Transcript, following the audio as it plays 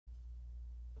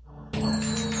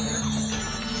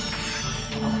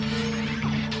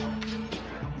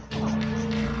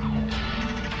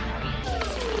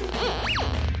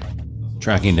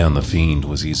Tracking down the fiend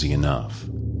was easy enough.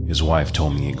 His wife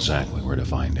told me exactly where to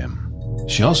find him.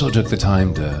 She also took the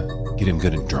time to get him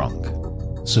good and drunk.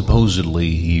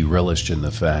 Supposedly, he relished in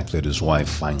the fact that his wife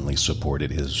finally supported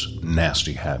his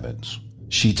nasty habits.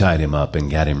 She tied him up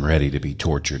and got him ready to be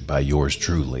tortured by yours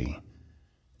truly,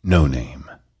 No Name,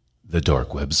 the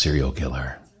dark web serial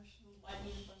killer.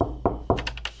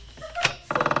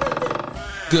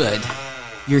 Good.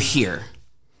 You're here.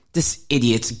 This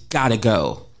idiot's gotta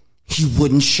go. He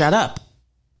wouldn't shut up.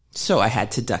 So I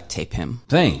had to duct tape him.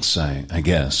 Thanks, I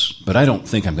guess, but I don't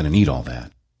think I'm going to need all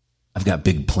that. I've got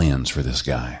big plans for this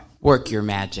guy. Work your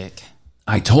magic.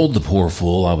 I told the poor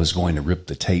fool I was going to rip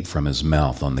the tape from his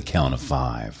mouth on the count of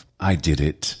 5. I did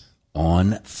it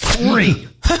on 3.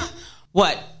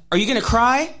 What? Are you gonna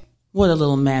cry? What a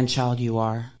little man-child you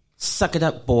are. Suck it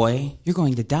up, boy. You're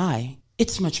going to die.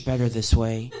 It's much better this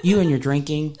way. You and your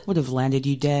drinking would have landed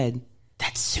you dead.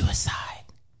 That's suicide,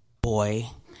 boy.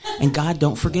 And God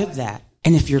don't forgive that.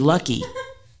 And if you're lucky,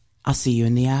 I'll see you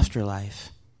in the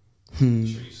afterlife.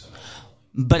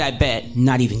 But I bet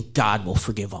not even God will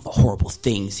forgive all the horrible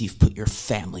things you've put your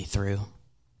family through.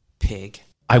 Pig.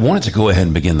 I wanted to go ahead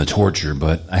and begin the torture,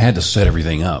 but I had to set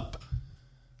everything up.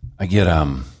 I get,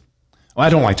 well,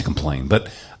 I don't like to complain, but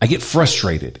I get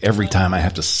frustrated every time I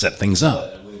have to set things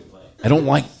up. I don't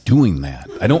like doing that.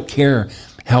 I don't care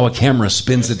how a camera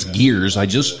spins its gears. I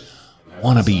just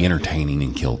want to be entertaining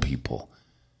and kill people.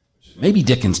 Maybe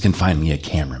Dickens can find me a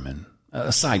cameraman, a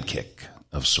sidekick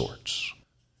of sorts.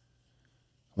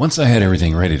 Once I had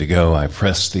everything ready to go, I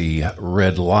pressed the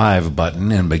red live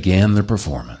button and began the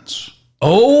performance.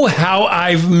 Oh, how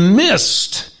I've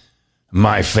missed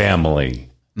my family.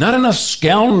 Not enough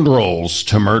scoundrels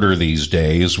to murder these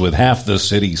days, with half the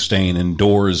city staying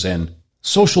indoors and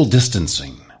social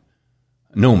distancing.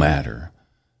 No matter.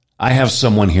 I have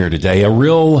someone here today, a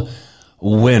real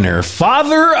winner.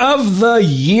 Father of the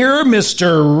Year,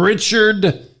 Mr.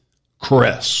 Richard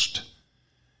Crest.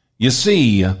 You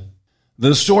see,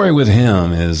 the story with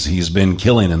him is he's been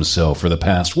killing himself for the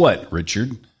past, what,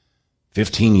 Richard?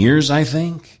 15 years, I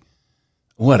think?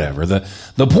 Whatever.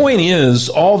 The point is,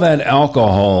 all that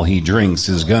alcohol he drinks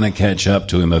is going to catch up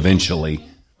to him eventually,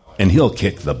 and he'll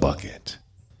kick the bucket.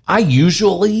 I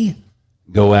usually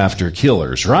go after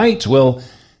killers, right? Well,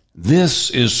 this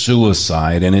is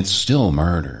suicide, and it's still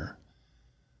murder.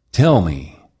 Tell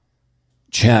me,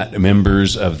 chat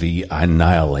members of the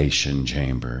Annihilation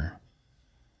Chamber,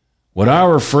 would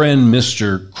our friend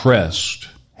Mr. Crest,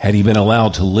 had he been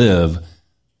allowed to live,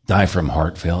 die from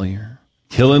heart failure,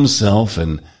 kill himself,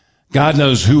 and God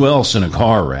knows who else in a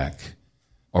car wreck?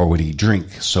 Or would he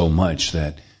drink so much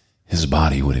that his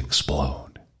body would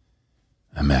explode?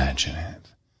 Imagine it.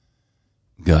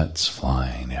 Guts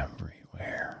flying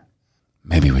everywhere.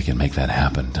 Maybe we can make that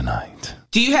happen tonight.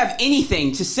 Do you have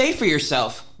anything to say for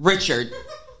yourself, Richard?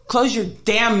 Close your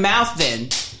damn mouth then.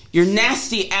 Your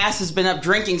nasty ass has been up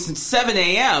drinking since 7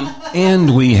 a.m.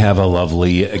 And we have a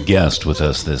lovely guest with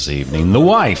us this evening, the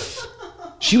wife.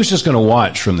 She was just going to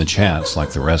watch from the chats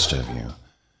like the rest of you,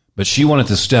 but she wanted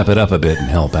to step it up a bit and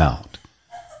help out.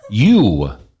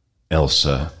 You,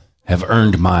 Elsa, have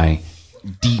earned my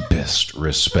deepest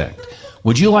respect.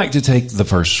 Would you like to take the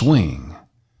first swing?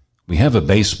 We have a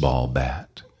baseball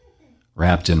bat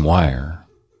wrapped in wire,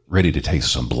 ready to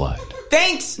taste some blood.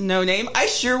 Thanks, No Name. I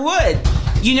sure would.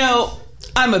 You know,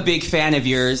 I'm a big fan of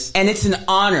yours, and it's an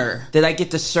honor that I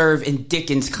get to serve in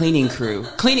Dickens' cleaning crew.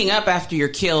 Cleaning up after your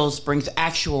kills brings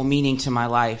actual meaning to my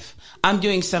life. I'm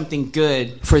doing something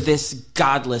good for this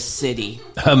godless city.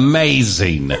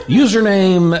 Amazing.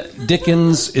 Username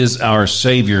Dickens is our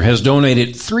savior has donated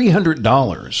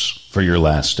 $300 for your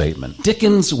last statement.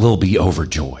 Dickens will be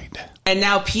overjoyed. And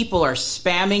now people are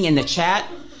spamming in the chat.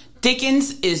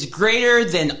 Dickens is greater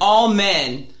than all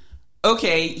men.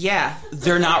 Okay, yeah,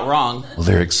 they're not wrong. Well,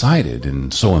 they're excited,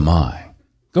 and so am I.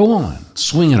 Go on,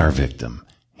 swing at our victim.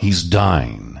 He's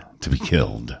dying to be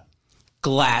killed.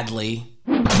 Gladly.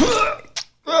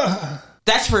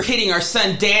 That's for hitting our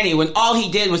son Danny when all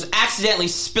he did was accidentally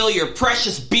spill your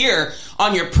precious beer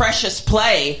on your precious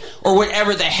play, or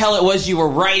whatever the hell it was you were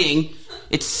writing.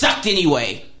 It sucked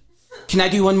anyway. Can I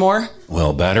do one more?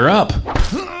 Well, batter up.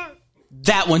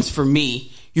 That one's for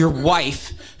me, your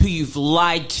wife, who you've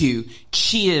lied to,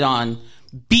 cheated on,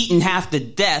 beaten half to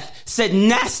death, said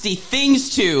nasty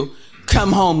things to.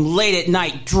 Come home late at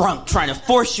night drunk, trying to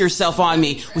force yourself on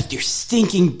me with your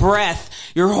stinking breath,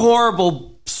 your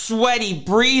horrible, sweaty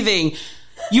breathing.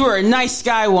 You were a nice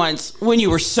guy once when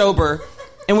you were sober.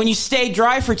 And when you stayed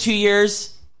dry for 2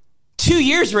 years, 2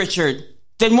 years, Richard,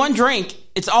 then one drink,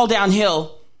 it's all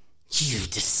downhill. You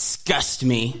disgust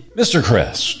me. Mr.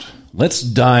 Crest, let's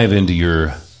dive into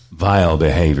your vile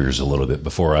behaviors a little bit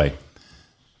before I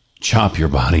chop your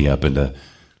body up into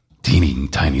teeny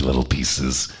tiny little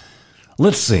pieces.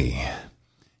 Let's see.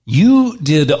 You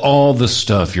did all the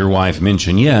stuff your wife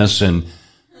mentioned, yes, and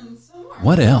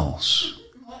what else?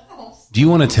 Do you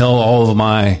want to tell all of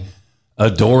my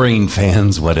adoring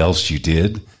fans what else you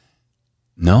did?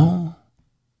 No?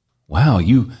 Wow,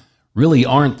 you really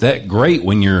aren't that great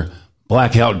when you're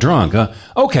blackout drunk.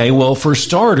 Okay, well, for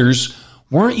starters,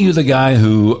 weren't you the guy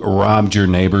who robbed your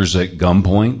neighbors at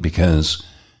gunpoint because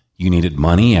you needed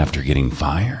money after getting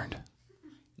fired?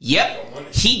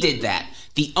 Yep, he did that.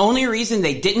 The only reason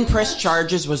they didn't press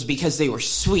charges was because they were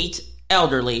sweet,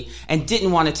 elderly, and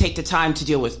didn't want to take the time to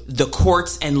deal with the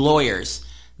courts and lawyers.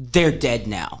 They're dead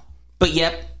now. But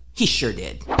yep, he sure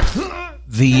did.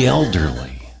 The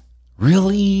elderly.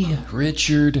 Really,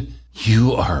 Richard?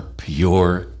 You are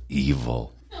pure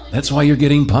evil. That's why you're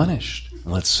getting punished.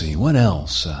 Let's see, what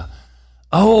else?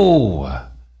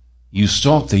 You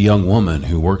stalked the young woman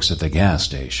who works at the gas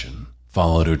station,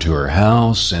 followed her to her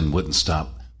house, and wouldn't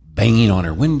stop banging on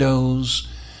her windows.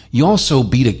 You also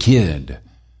beat a kid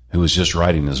who was just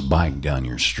riding his bike down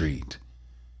your street.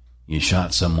 You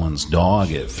shot someone's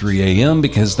dog at 3 a.m.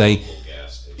 because they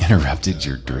interrupted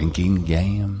your drinking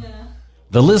game.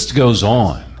 The list goes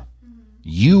on.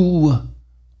 You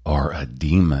are a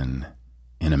demon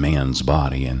in a man's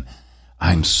body, and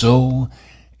I'm so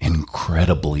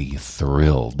incredibly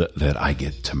thrilled that I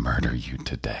get to murder you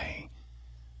today.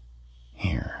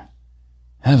 Here,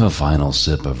 have a final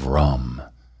sip of rum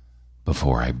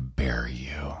before I bury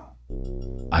you.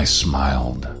 I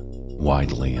smiled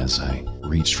widely as I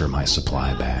reached for my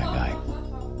supply bag. I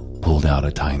pulled out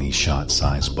a tiny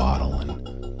shot-sized bottle and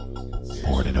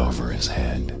poured it over his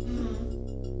head.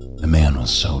 The man was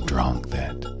so drunk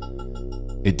that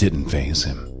it didn't faze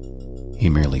him. He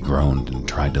merely groaned and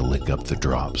tried to lick up the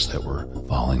drops that were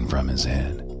falling from his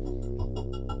head.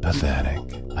 Pathetic,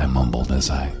 I mumbled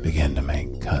as I began to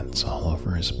make cuts all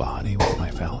over his body with my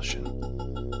falchion.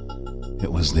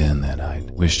 It was then that I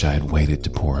wished I had waited to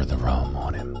pour the rum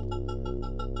on him.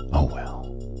 Oh well.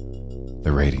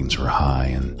 The ratings were high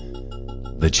and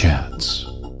the chats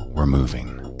were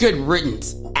moving. Good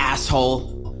riddance,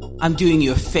 asshole. I'm doing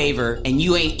you a favor, and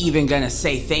you ain't even gonna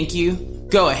say thank you?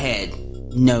 Go ahead.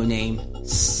 No name.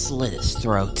 Slit his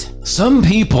throat. Some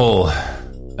people,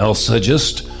 Elsa,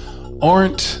 just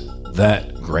aren't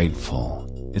that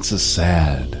grateful. It's a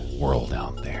sad world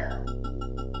out there.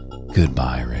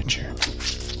 Goodbye, Richard.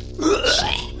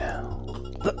 See now.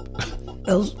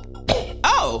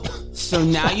 Oh, so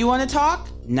now you want to talk?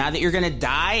 Now that you're gonna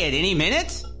die at any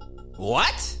minute?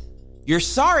 What? You're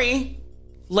sorry?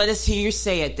 Let us hear you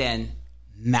say it then,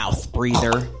 mouth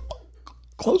breather.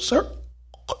 Closer.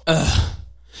 Ugh.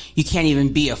 You can't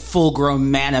even be a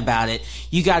full-grown man about it.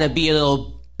 You gotta be a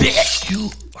little bitch. You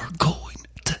are going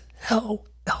to hell,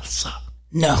 Elsa.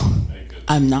 No,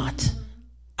 I'm not.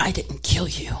 I didn't kill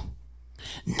you.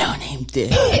 No name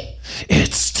did.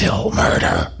 It's still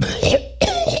murder.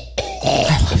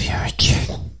 I love you,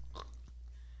 Richard.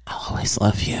 I'll always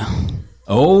love you.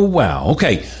 Oh, wow.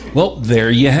 Okay. Well, there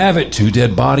you have it. 2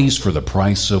 dead bodies for the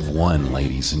price of 1,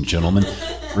 ladies and gentlemen.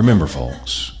 Remember,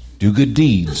 folks, do good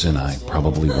deeds, and I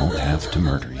probably won't have to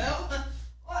murder you.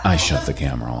 I shut the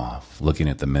camera off, looking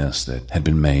at the mess that had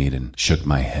been made, and shook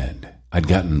my head. I'd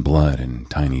gotten blood and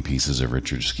tiny pieces of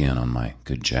Richard's skin on my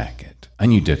good jacket. I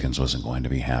knew Dickens wasn't going to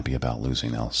be happy about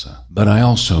losing Elsa, but I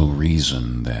also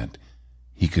reasoned that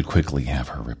he could quickly have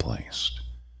her replaced.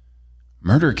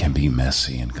 Murder can be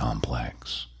messy and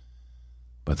complex,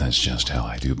 but that's just how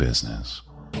I do business.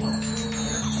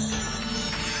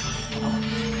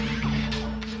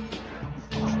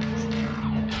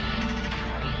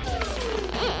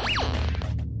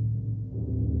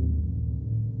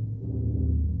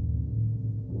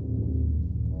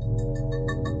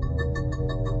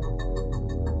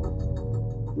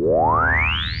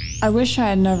 I wish I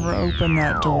had never opened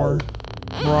that door.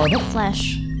 The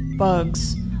flesh.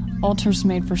 Bugs. Altars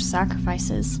made for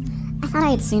sacrifices. I thought I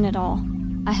had seen it all.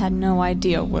 I had no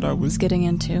idea what I was getting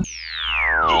into.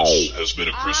 This has been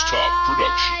a Chris Top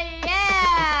production.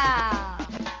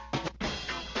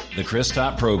 The Chris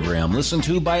Top program, listened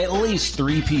to by at least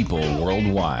 3 people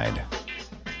worldwide.